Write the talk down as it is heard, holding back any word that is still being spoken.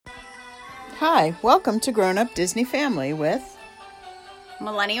Hi, welcome to Grown Up Disney Family with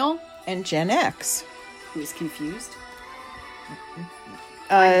Millennial and Gen X. who's confused.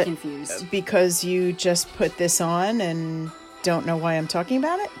 I'm confused. Because you just put this on and don't know why I'm talking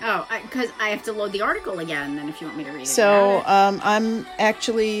about it? Oh, because I have to load the article again, then if you want me to read it. So, I'm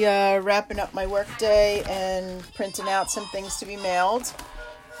actually wrapping up my work day and printing out some things to be mailed.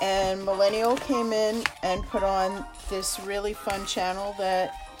 And Millennial came in and put on this really fun channel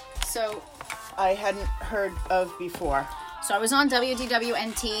that I hadn't heard of before. So I was on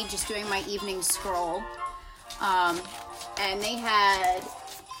WDWNT just doing my evening scroll. And they had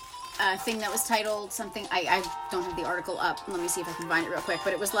a thing that was titled something, I don't have the article up. Let me see if I can find it real quick.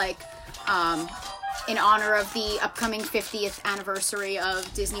 But it was like, in honor of the upcoming 50th anniversary of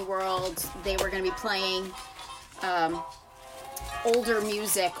Disney World, they were going to be playing older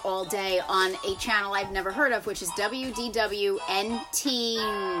music all day on a channel I've never heard of, which is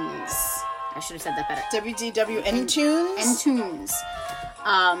WDWNTeens. I should have said that better. WDWNtunes? Ntunes.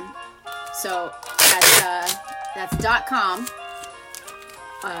 So that's .com.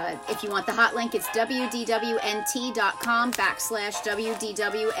 If you want the hot link, it's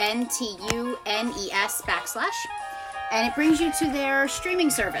www.nt.com/WDWNTUNES/. And it brings you to their streaming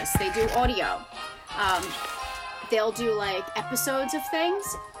service. They do audio. They'll do like episodes of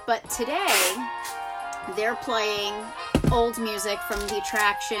things, but today they're playing old music from the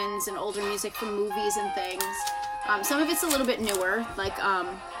attractions and older music from movies and things. Some of it's a little bit newer, like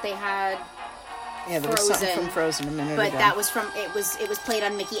they had there was something from Frozen a minute but ago. that was from it was played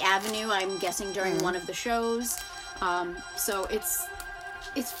on Mickey Avenue, I'm guessing during one of the shows. So it's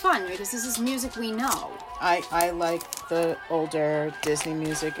fun because this is music we know. I like the older Disney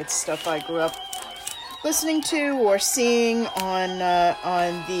music. It's stuff I grew up listening to or seeing on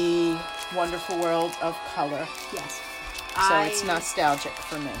the Wonderful World of Color. Yes. So it's nostalgic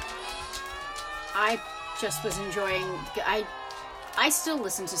for me. I just was enjoying. I still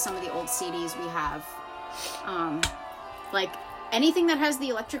listen to some of the old CDs we have. Like anything that has the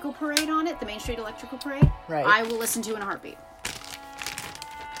Electrical Parade on it, the Main Street Electrical Parade, right. I will listen to in a heartbeat.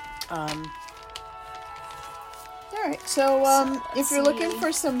 All right, so if you're looking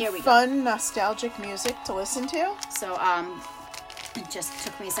for some fun, nostalgic music to listen to. So, it just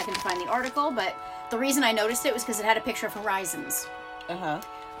took me a second to find the article, but the reason I noticed it was because it had a picture of Horizons.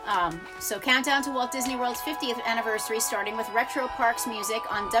 So countdown to Walt Disney World's 50th anniversary, starting with Retro Parks music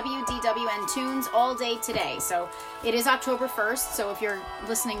on WDWNtunes all day today. So it is October 1st, so if you're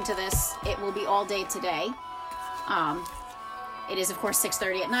listening to this, it will be all day today. It is, of course,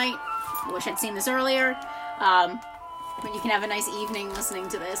 6:30 at night. I wish I'd seen this earlier. But you can have a nice evening listening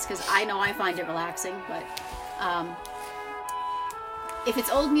to this, because I know I find it relaxing, but if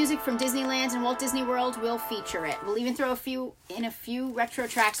it's old music from Disneyland and Walt Disney World, we'll feature it. We'll even throw a few retro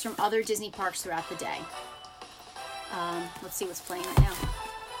tracks from other Disney parks throughout the day. Let's see what's playing right now.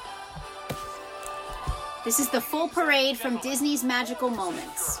 This is the full parade from Disney's Magical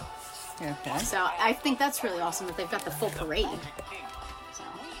Moments. Okay. So I think that's really awesome that they've got the full parade. So.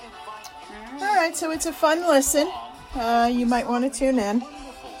 All right, so it's a fun listen. You might want to tune in.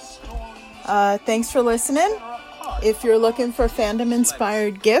 Thanks for listening. If you're looking for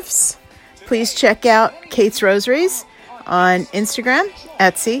fandom-inspired gifts, please check out Kate's Rosaries on Instagram,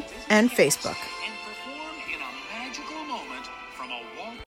 Etsy, and Facebook.